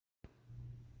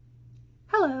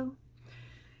Hello!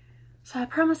 So I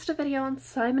promised a video on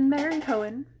Baron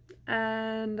Cohen,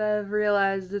 and I've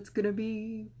realized it's gonna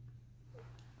be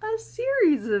a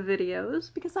series of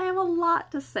videos because I have a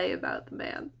lot to say about the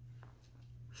man.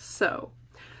 So,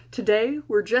 today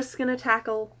we're just gonna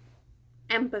tackle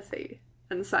empathy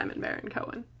and Baron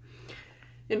Cohen.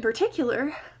 In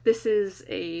particular, this is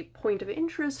a point of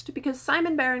interest because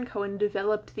Baron Cohen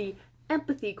developed the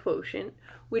Empathy Quotient,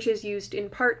 which is used in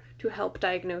part to help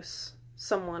diagnose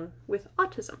someone with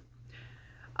autism.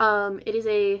 It is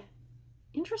a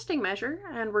interesting measure,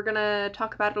 and we're gonna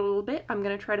talk about it a little bit. I'm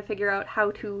gonna try to figure out how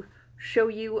to show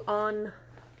you on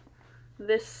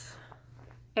this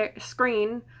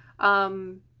screen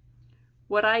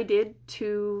what I did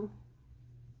to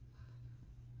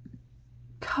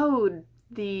code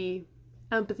the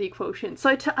Empathy Quotient.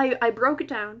 So I broke it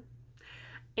down,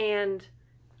 and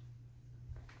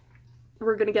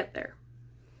we're gonna get there.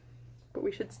 But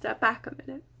we should step back a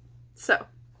minute. So,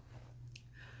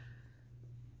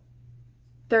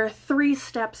 there are 3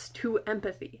 steps to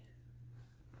empathy.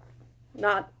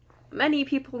 Not many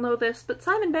people know this, but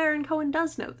Baron Cohen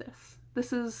does know this.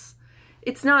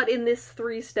 It's not in this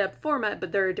 3-step format,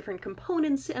 but there are different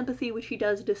components to empathy which he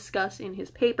does discuss in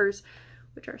his papers,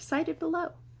 which are cited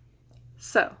below.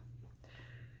 So,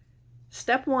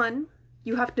 step 1,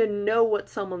 you have to know what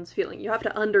someone's feeling. You have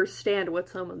to understand what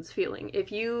someone's feeling.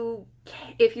 If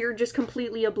you're just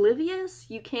completely oblivious,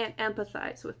 you can't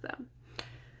empathize with them.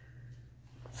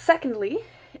 Secondly,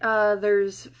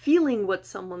 there's feeling what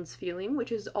someone's feeling,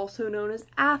 which is also known as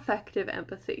affective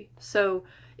empathy. So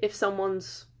if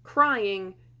someone's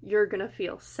crying, you're gonna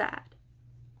feel sad.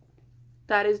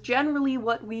 That is generally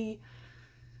what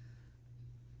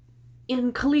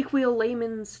in colloquial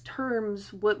layman's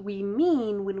terms, what we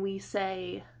mean when we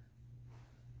say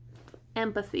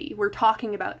empathy. We're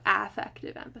talking about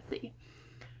affective empathy.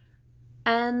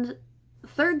 And the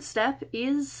 3rd step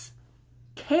is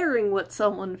caring what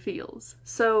someone feels.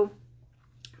 So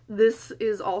this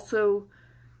is also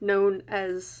known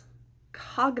as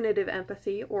cognitive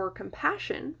empathy or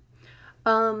compassion,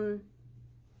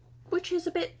 which is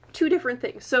a bit 2 different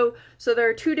things. So there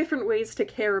are 2 different ways to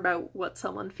care about what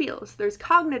someone feels. There's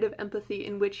cognitive empathy,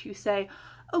 in which you say,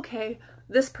 okay,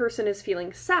 this person is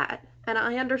feeling sad, and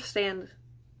I understand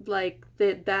like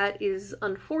that is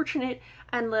unfortunate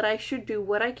and that I should do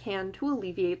what I can to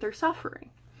alleviate their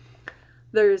suffering.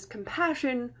 There's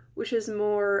compassion, which is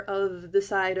more of the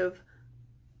side of,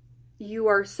 you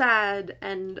are sad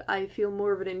and I feel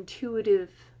more of an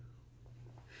intuitive,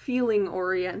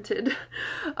 feeling-oriented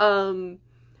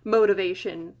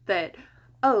motivation that,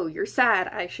 oh, you're sad,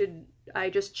 I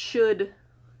just should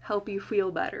help you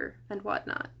feel better and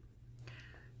whatnot.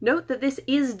 Note that this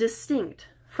is distinct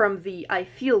from the I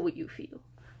feel what you feel.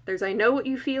 There's I know what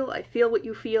you feel, I feel what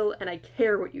you feel, and I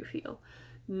care what you feel.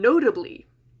 Notably,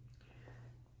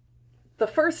 the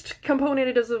first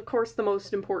component is, of course, the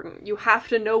most important. You have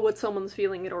to know what someone's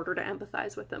feeling in order to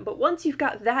empathize with them. But once you've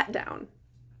got that down,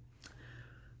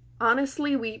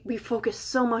 honestly, we focus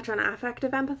so much on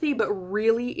affective empathy, but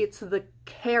really it's the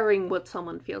caring what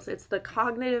someone feels. It's the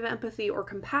cognitive empathy or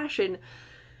compassion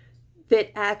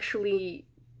that actually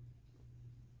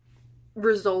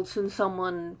results in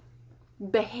someone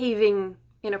behaving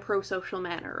in a pro-social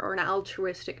manner or an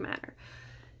altruistic manner.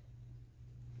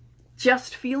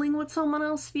 Just feeling what someone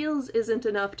else feels isn't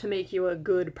enough to make you a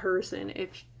good person.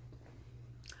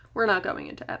 We're not going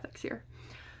into ethics here.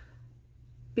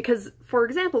 Because, for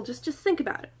example, just think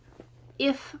about it.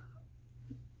 If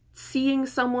seeing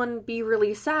someone be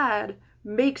really sad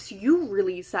makes you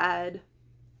really sad,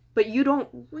 but you don't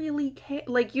really care,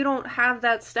 like, you don't have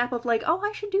that step of like, oh,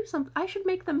 I should do something, I should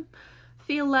make them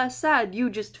feel less sad. You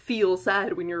just feel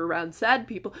sad when you're around sad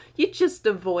people. You just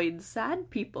avoid sad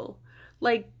people.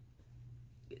 Like,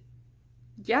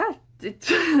 yeah,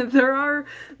 there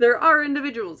are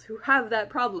individuals who have that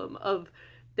problem of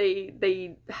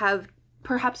they have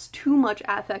perhaps too much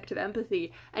affective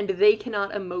empathy and they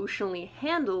cannot emotionally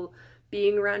handle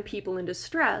being around people in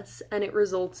distress, and it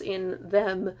results in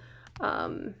them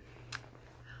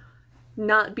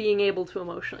not being able to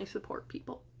emotionally support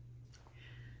people.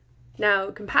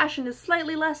 Now, compassion is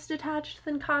slightly less detached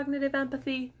than cognitive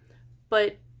empathy,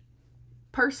 but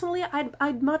personally,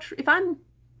 I'd much, if I'm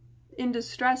in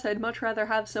distress, I'd much rather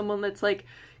have someone that's like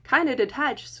kind of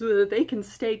detached so that they can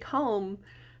stay calm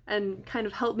and kind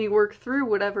of help me work through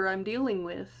whatever I'm dealing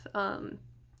with,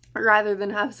 rather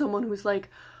than have someone who's like,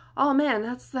 oh man,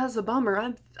 that's a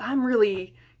bummer, I'm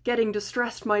really getting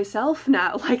distressed myself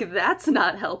now. Like, that's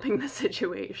not helping the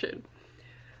situation.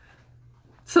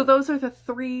 So those are the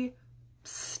 3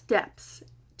 steps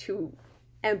to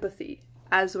empathy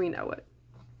as we know it.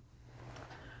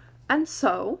 And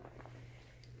so,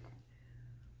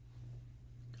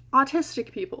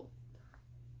 autistic people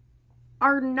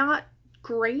are not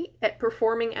great at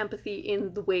performing empathy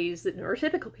in the ways that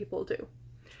neurotypical people do.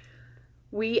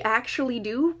 We actually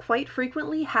do quite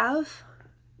frequently have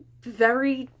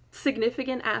very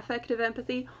significant affective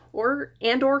empathy or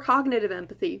cognitive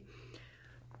empathy.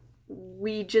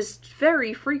 We just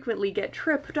very frequently get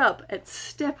tripped up at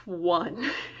step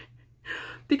one.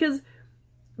 Because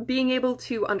being able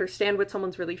to understand what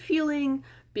someone's really feeling,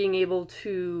 being able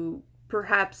to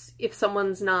perhaps, if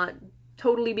someone's not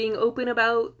totally being open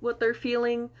about what they're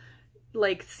feeling,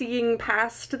 like seeing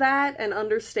past that and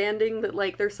understanding that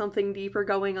like there's something deeper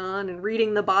going on, and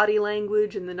reading the body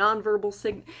language and the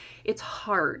nonverbal it's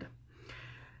hard.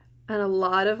 And a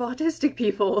lot of autistic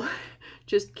people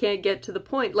just can't get to the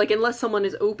point, like unless someone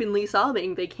is openly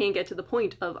sobbing, they can't get to the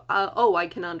point of, oh, I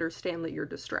can understand that you're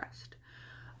distressed.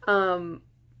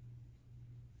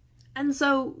 And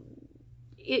so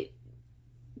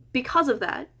because of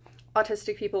that,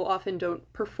 autistic people often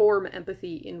don't perform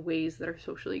empathy in ways that are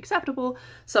socially acceptable.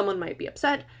 Someone might be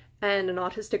upset, and an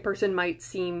autistic person might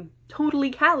seem totally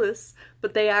callous,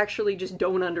 but they actually just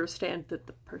don't understand that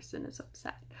the person is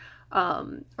upset.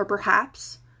 Or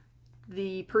perhaps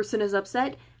the person is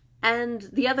upset, and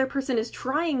the other person is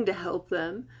trying to help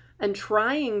them, and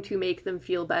trying to make them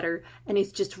feel better, and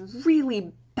is just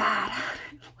really bad at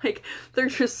it. Like, they're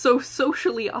just so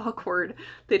socially awkward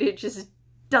that it just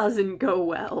doesn't go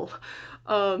well.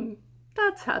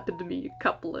 That's happened to me a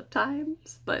couple of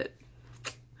times, but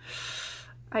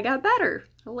I got better.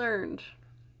 I learned.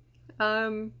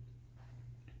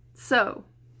 So,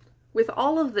 with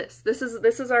all of this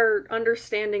is our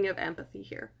understanding of empathy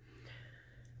here.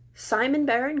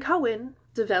 Baron Cohen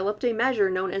developed a measure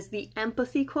known as the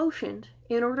Empathy Quotient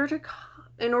in order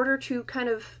to kind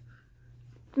of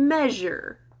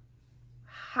measure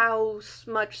how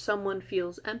much someone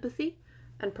feels empathy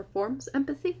and performs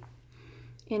empathy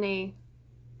in a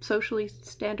socially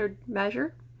standard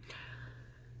measure.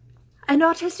 And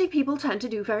autistic people tend to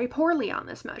do very poorly on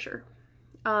this measure.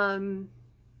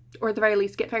 Or at the very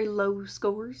least get very low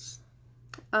scores.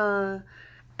 And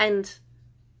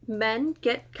men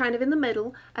get kind of in the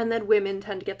middle, and then women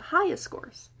tend to get the highest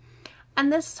scores.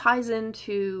 And this ties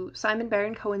into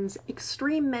Baron Cohen's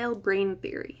extreme male brain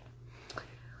theory.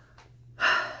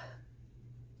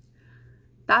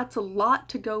 That's a lot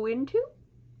to go into.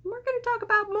 We're going to talk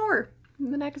about more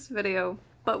in the next video,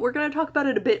 but we're going to talk about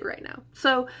it a bit right now.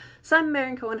 So,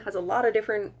 Baron Cohen has a lot of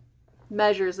different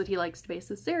measures that he likes to base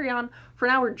his theory on. For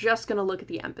now, we're just going to look at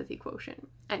the empathy quotient.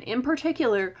 And in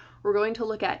particular, we're going to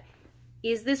look at,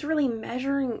 is this really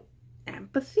measuring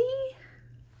empathy?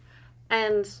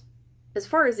 And as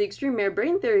far as the extreme male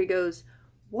brain theory goes,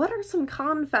 what are some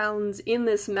confounds in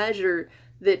this measure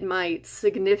that might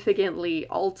significantly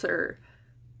alter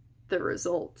the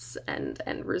results and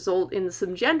result in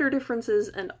some gender differences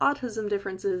and autism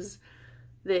differences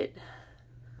that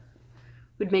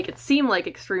would make it seem like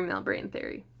extreme male brain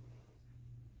theory,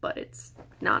 but it's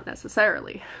not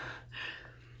necessarily.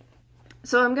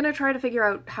 So I'm gonna try to figure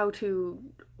out how to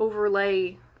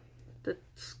overlay the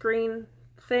screen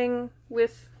thing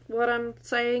with what I'm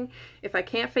saying. If I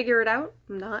can't figure it out,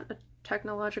 I'm not a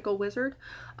technological wizard,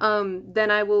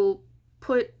 then I will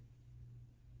put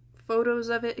photos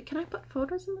of it. Can I put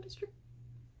photos in the description?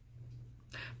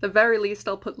 At the very least,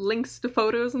 I'll put links to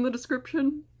photos in the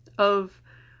description of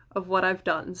what I've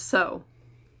done. So,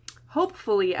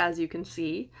 hopefully, as you can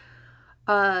see,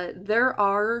 there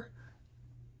are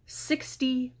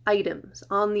 60 items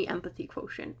on the empathy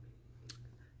quotient.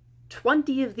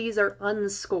 20 of these are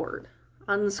unscored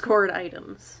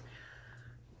items.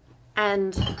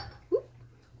 And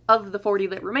of the 40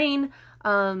 that remain,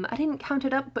 I didn't count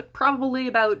it up, but probably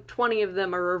about 20 of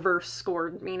them are reverse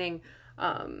scored, meaning,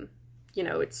 you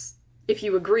know, it's, if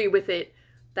you agree with it,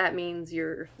 that means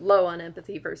you're low on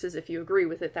empathy, versus if you agree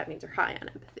with it, that means you're high on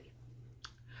empathy.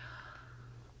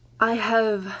 I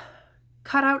have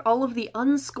cut out all of the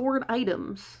unscored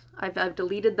items. I've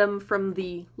deleted them from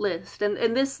the list, and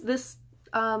this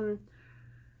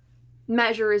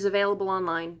measure is available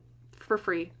online for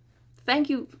free. Thank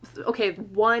you. Okay,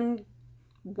 one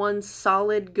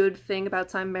solid good thing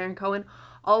about Baron Cohen,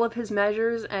 all of his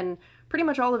measures and pretty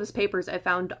much all of his papers I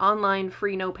found online,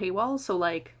 free, no paywall, so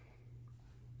like,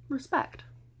 respect.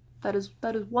 That is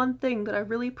one thing that I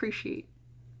really appreciate.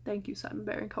 Thank you,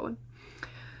 Baron Cohen.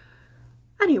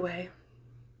 Anyway,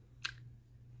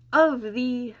 of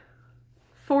the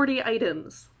 40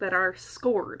 items that are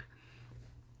scored,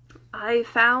 I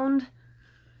found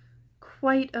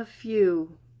quite a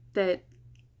few that,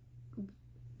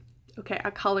 okay, I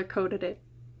color-coded it.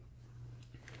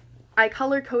 I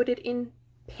color-coded in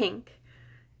pink.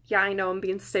 Yeah, I know I'm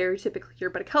being stereotypical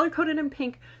here, but I color-coded in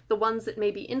pink the ones that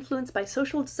may be influenced by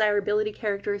social desirability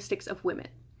characteristics of women.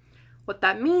 What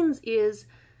that means is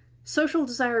social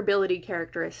desirability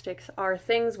characteristics are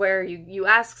things where you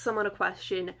ask someone a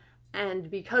question, and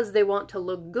because they want to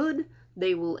look good,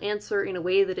 they will answer in a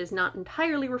way that is not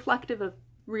entirely reflective of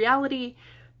reality,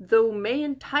 though may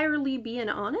entirely be an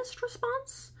honest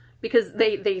response, because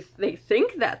they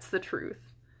think that's the truth,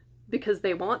 because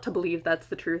they want to believe that's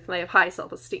the truth, and they have high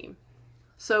self-esteem.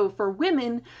 So for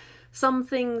women, some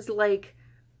things like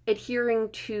adhering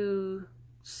to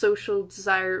social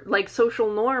desire, like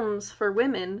social norms for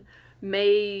women,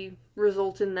 may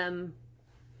result in them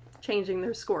changing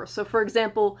their score. So for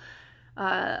example,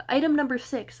 item number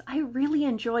 6, I really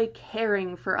enjoy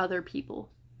caring for other people.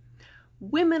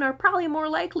 Women are probably more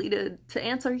likely to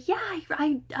answer, yeah,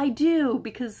 I do,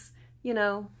 because, you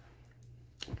know,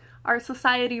 our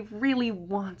society really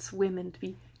wants women to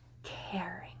be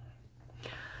caring.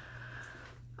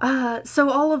 So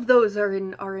all of those are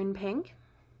in pink.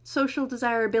 Social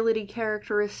desirability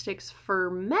characteristics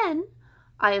for men,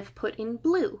 I have put in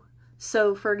blue.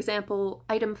 So, for example,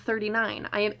 item 39,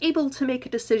 I am able to make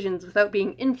decisions without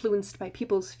being influenced by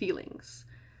people's feelings.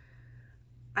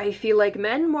 I feel like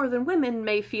men, more than women,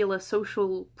 may feel a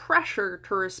social pressure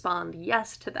to respond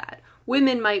yes to that.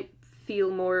 Women might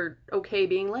feel more okay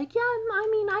being like, yeah, I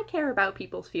mean, I care about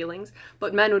people's feelings,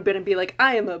 but men would be like,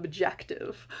 I am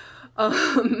objective.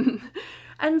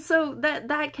 And so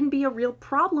that can be a real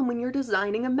problem when you're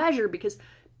designing a measure, because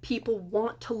people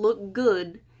want to look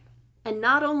good, and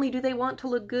not only do they want to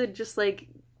look good just like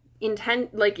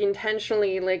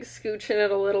intentionally like scooching it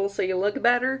a little so you look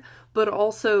better, but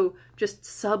also just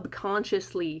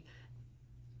subconsciously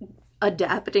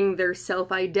adapting their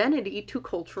self-identity to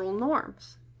cultural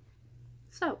norms.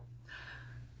 So,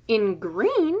 in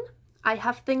green, I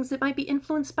have things that might be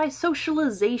influenced by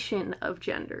socialization of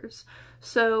genders.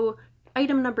 So,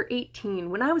 item number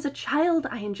 18, when I was a child,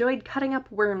 I enjoyed cutting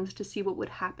up worms to see what would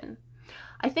happen.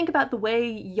 I think about the way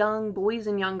young boys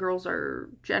and young girls are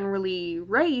generally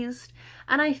raised,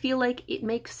 and I feel like it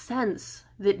makes sense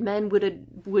that men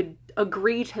would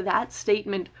agree to that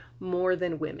statement more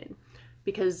than women,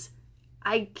 because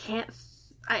I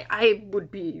would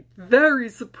be very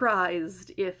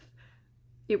surprised if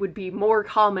it would be more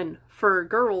common for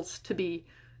girls to be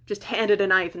just handed a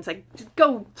knife and say,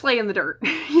 go play in the dirt,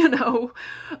 you know?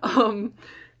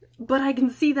 But I can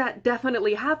see that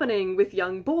definitely happening with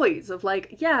young boys, of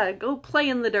like, yeah, go play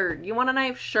in the dirt. You want a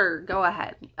knife? Sure, go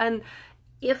ahead. And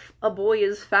if a boy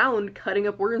is found cutting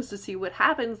up worms to see what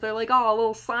happens, they're like, oh, a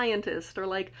little scientist, or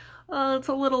like, oh, it's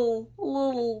a little,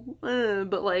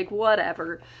 but like,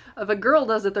 whatever. If a girl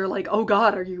does it, they're like, oh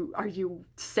god, are you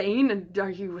sane? And are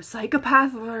you a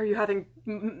psychopath? Or are you having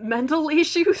mental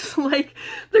issues? Like,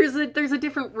 there's a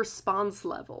different response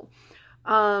level.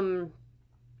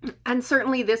 And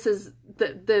certainly this is,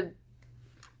 the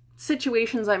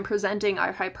situations I'm presenting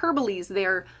are hyperboles,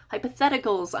 they're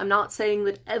hypotheticals. I'm not saying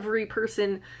that every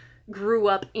person grew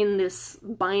up in this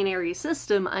binary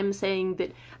system. I'm saying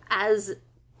that as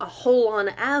a whole, on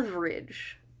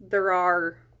average, there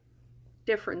are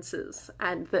differences,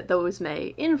 and that those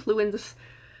may influence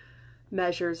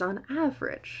measures on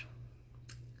average.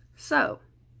 So,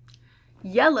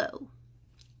 yellow.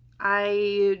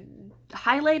 I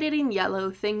highlighted in yellow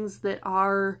things that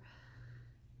are,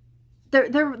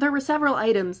 there were several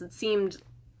items that seemed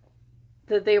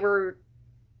that they were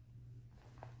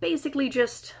basically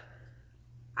just,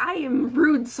 I am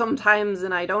rude sometimes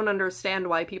and I don't understand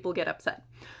why people get upset.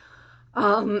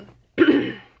 For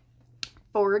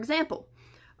example,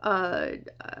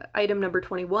 item number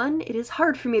 21, it is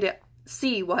hard for me to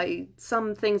see why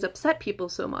some things upset people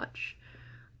so much.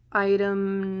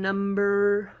 Item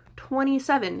number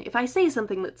 27, if I say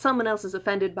something that someone else is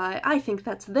offended by, I think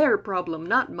that's their problem,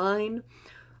 not mine.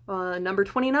 Number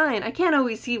 29, I can't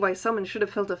always see why someone should have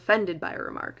felt offended by a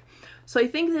remark. So I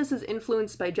think this is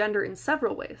influenced by gender in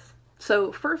several ways.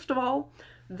 So first of all,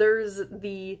 there's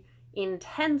the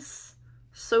intense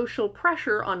social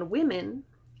pressure on women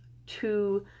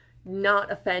to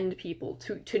not offend people,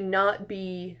 to not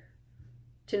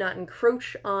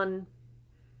encroach on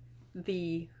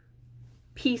the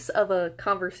piece of a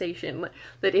conversation,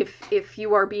 that if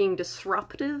you are being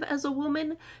disruptive as a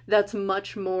woman, that's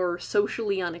much more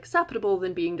socially unacceptable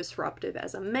than being disruptive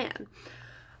as a man.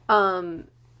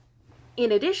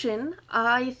 In addition,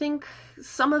 I think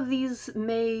some of these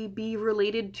may be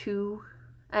related to,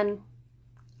 and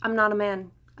I'm not a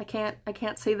man, I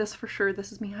can't say this for sure,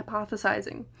 this is me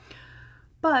hypothesizing,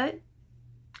 but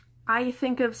I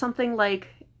think of something like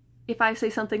if I say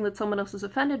something that someone else is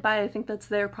offended by, I think that's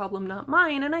their problem, not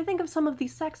mine. And I think of some of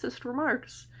these sexist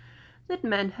remarks that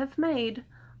men have made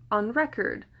on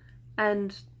record,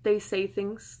 and they say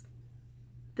things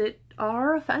that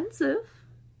are offensive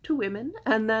to women,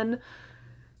 and then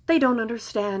they don't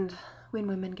understand when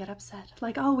women get upset.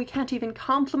 Like, oh, we can't even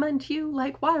compliment you?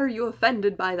 Like, why are you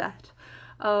offended by that?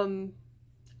 And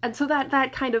so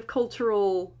that kind of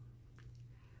cultural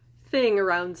thing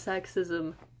around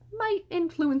sexism might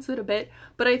influence it a bit,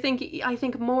 but I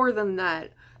think more than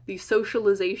that, the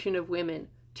socialization of women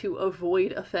to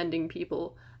avoid offending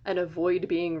people and avoid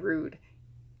being rude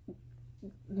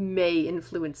may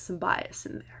influence some bias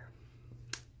in there.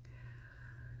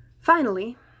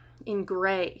 Finally, in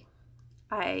gray,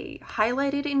 I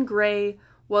highlighted in gray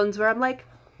ones where I'm like,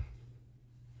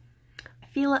 I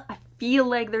feel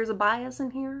like there's a bias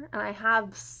in here, and I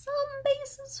have some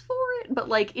basis for it, but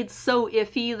like it's so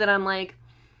iffy that I'm like,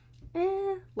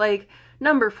 like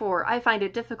number 4, I find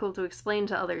it difficult to explain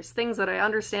to others things that I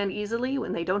understand easily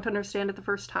when they don't understand it the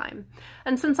first time.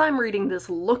 And since I'm reading this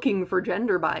looking for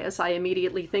gender bias, I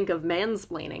immediately think of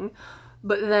mansplaining.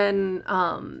 But then,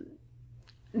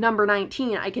 number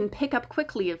 19, I can pick up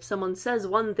quickly if someone says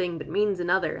one thing but means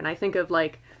another. And I think of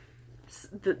like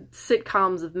the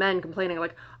sitcoms of men complaining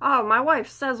like, oh, my wife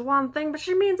says one thing but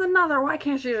she means another. Why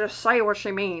can't she just say what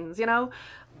she means, you know?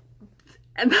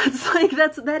 And that's like,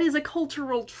 that is a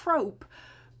cultural trope.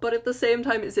 But at the same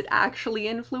time, is it actually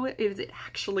is it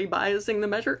actually biasing the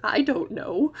measure? I don't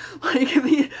know. Like,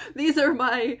 these are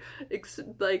my,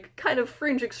 like, kind of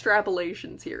fringe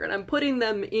extrapolations here. And I'm putting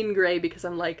them in gray because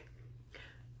I'm like,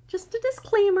 just a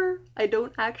disclaimer, I'm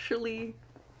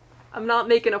not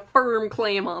making a firm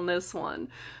claim on this one.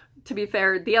 To be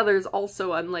fair, the others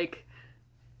also, I'm like,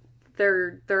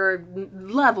 there are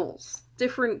levels,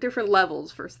 different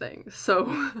levels for things.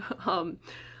 So,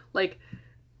 like,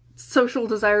 social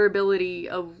desirability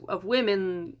of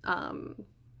women,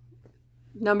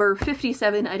 number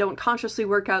 57, I don't consciously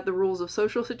work out the rules of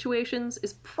social situations,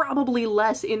 is probably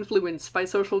less influenced by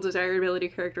social desirability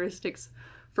characteristics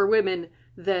for women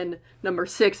than number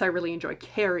 6, I really enjoy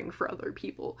caring for other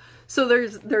people. So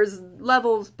there's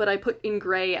levels, but I put in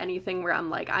gray anything where I'm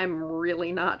like, I'm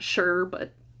really not sure,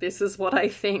 but this is what I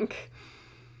think.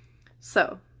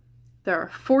 So, there are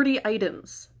 40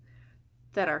 items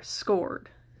that are scored.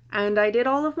 And I did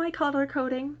all of my color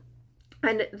coding,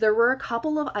 and there were a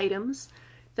couple of items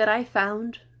that I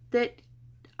found that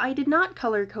I did not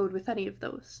color code with any of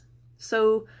those.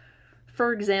 So,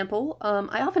 for example,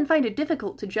 I often find it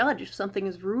difficult to judge if something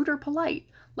is rude or polite.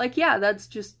 Like, yeah, that's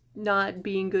just not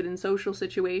being good in social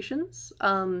situations.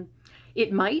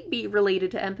 It might be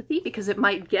related to empathy, because it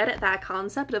might get at that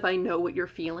concept of I know what you're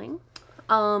feeling.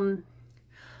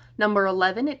 Number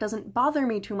 11, it doesn't bother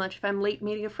me too much if I'm late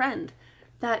meeting a friend.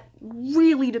 That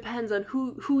really depends on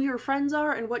who your friends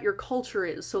are and what your culture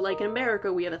is. So like in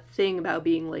America, we have a thing about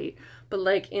being late, but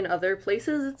like in other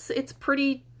places, it's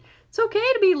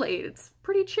okay to be late. It's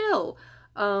pretty chill.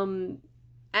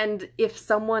 And if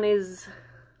someone is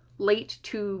late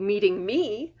to meeting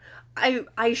me,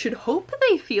 I should hope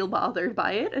they feel bothered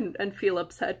by it and feel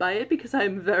upset by it, because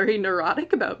I'm very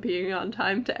neurotic about being on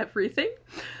time to everything.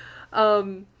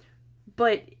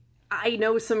 But I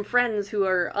know some friends who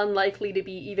are unlikely to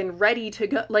be even ready to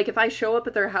go. Like, if I show up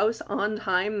at their house on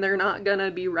time, they're not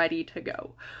gonna be ready to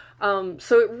go.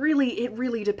 So it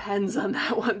really depends on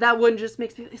that one. That one just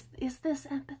makes me, is this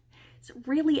empathy? Is it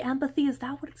really empathy? Is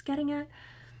that what it's getting at?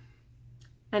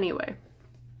 Anyway.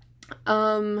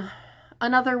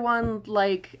 Another one,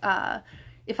 like,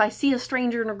 if I see a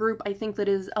stranger in a group, I think that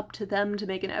it is up to them to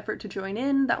make an effort to join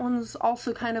in. That one's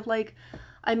also kind of like,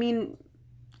 I mean,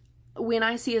 when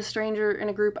I see a stranger in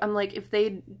a group, I'm like, if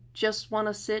they just want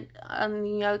to sit on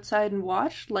the outside and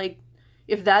watch, like,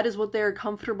 if that is what they're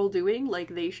comfortable doing,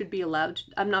 like, they should be allowed to,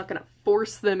 I'm not gonna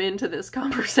force them into this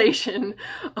conversation,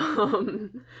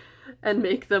 and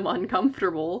make them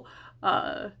uncomfortable.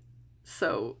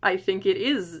 So I think it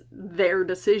is their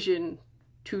decision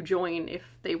to join if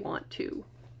they want to.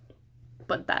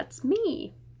 But that's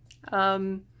me.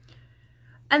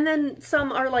 And then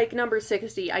some are like number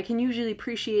 60. I can usually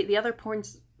appreciate the other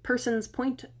person's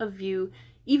point of view,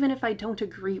 even if I don't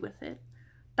agree with it.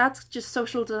 That's just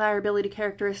social desirability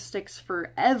characteristics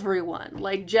for everyone,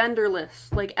 like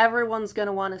genderless. Like, everyone's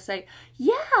gonna want to say,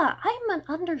 yeah, I'm an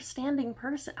understanding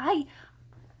person. I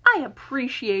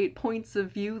appreciate points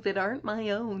of view that aren't my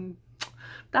own.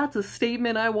 That's a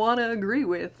statement I want to agree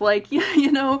with. Like,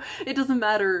 you know, it doesn't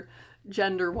matter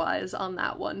gender-wise on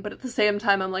that one, but at the same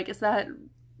time, I'm like, is that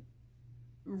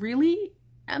really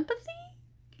empathy?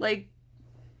 Like,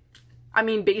 I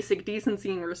mean, basic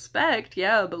decency and respect,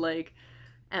 yeah, but like,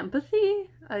 empathy?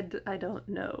 I don't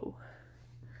know.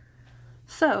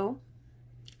 So,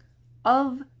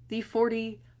 of the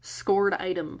 40 scored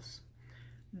items,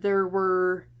 there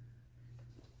were,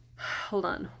 hold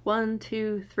on, 1,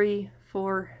 2, 3,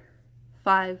 4,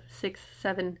 5, 6,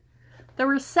 7. There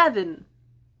were 7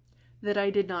 that I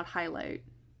did not highlight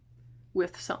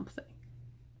with something.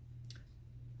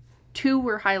 2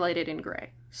 were highlighted in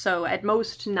gray. So at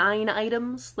most 9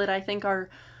 items that I think are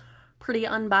pretty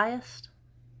unbiased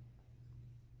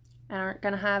and aren't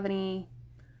gonna have any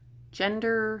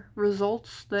gender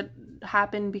results that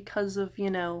happen because of, you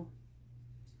know,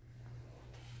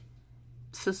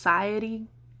 society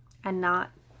and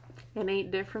not innate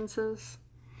differences.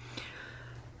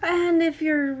 And if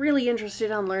you're really interested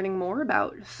in learning more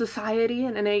about society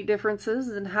and innate differences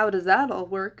and how does that all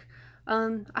work,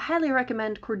 I highly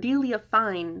recommend Cordelia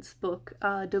Fine's book,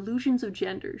 Delusions of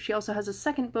Gender. She also has a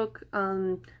second book,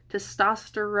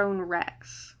 Testosterone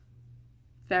Rex.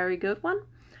 Very good one.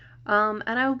 And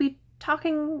I will be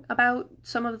talking about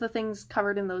some of the things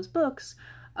covered in those books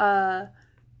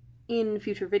in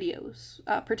future videos.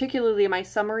 Particularly my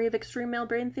summary of extreme male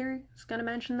brain theory is going to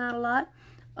mention that a lot.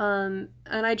 And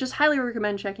I just highly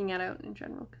recommend checking it out in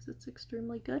general because it's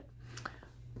extremely good.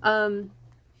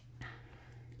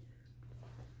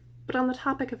 But on the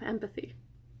topic of empathy,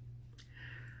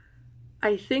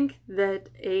 I think that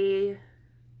a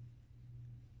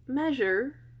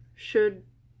measure should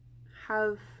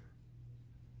have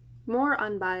more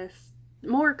unbiased,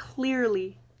 more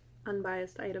clearly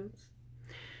unbiased items,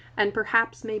 and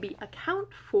perhaps maybe account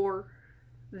for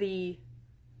the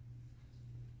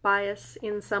bias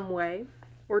in some way,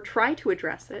 or try to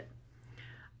address it.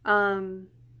 And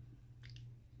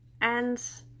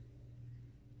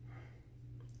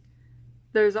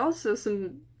there's also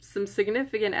some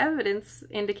significant evidence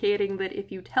indicating that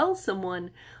if you tell someone,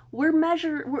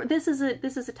 this is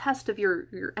a test of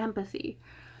your empathy,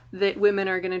 that women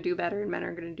are going to do better and men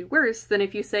are going to do worse, than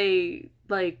if you say,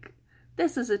 like,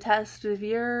 this is a test of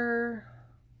your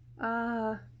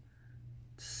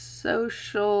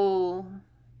social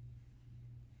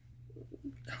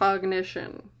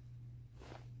cognition.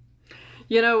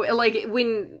 You know, like,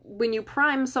 when you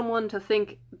prime someone to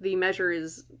think the measure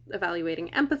is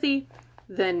evaluating empathy,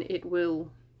 then it will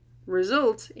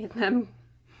result in them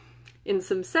in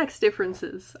some sex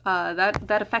differences.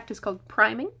 That effect is called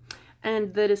priming,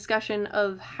 and the discussion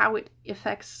of how it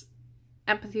affects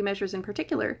empathy measures in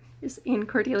particular is in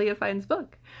Cordelia Fine's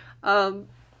book.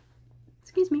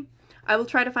 Excuse me. I will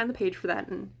try to find the page for that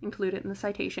and include it in the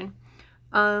citation.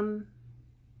 And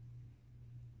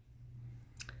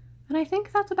I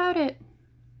think that's about it.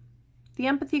 The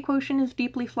empathy quotient is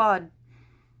deeply flawed.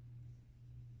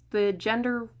 The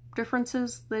gender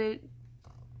differences that it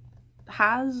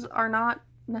has are not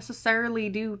necessarily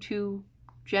due to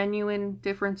genuine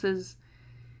differences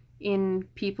in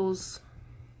people's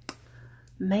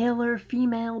male or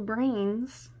female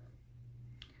brains.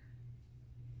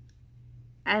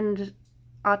 And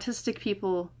autistic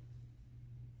people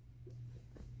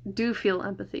do feel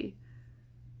empathy.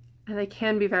 And they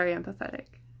can be very empathetic.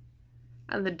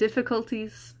 And the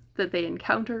difficulties that they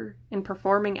encounter in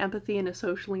performing empathy in a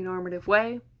socially normative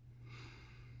way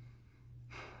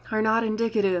are not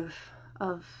indicative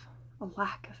of a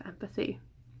lack of empathy.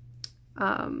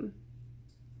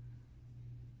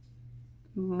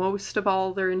 Most of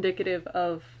all, they're indicative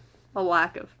of a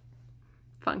lack of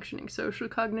functioning social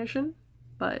cognition,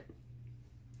 but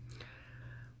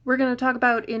we're going to talk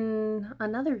about in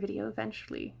another video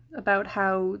eventually about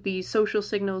how the social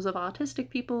signals of autistic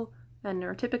people and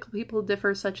neurotypical people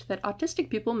differ such that autistic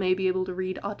people may be able to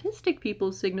read autistic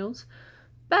people's signals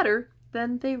better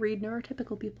than they read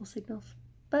neurotypical people's signals.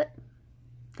 But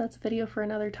that's a video for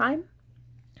another time.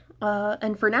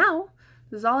 And for now,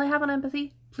 this is all I have on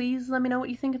empathy. Please let me know what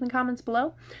you think in the comments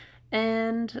below.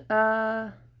 And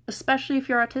especially if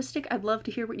you're autistic, I'd love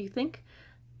to hear what you think.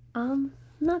 And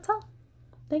that's all.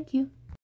 Thank you.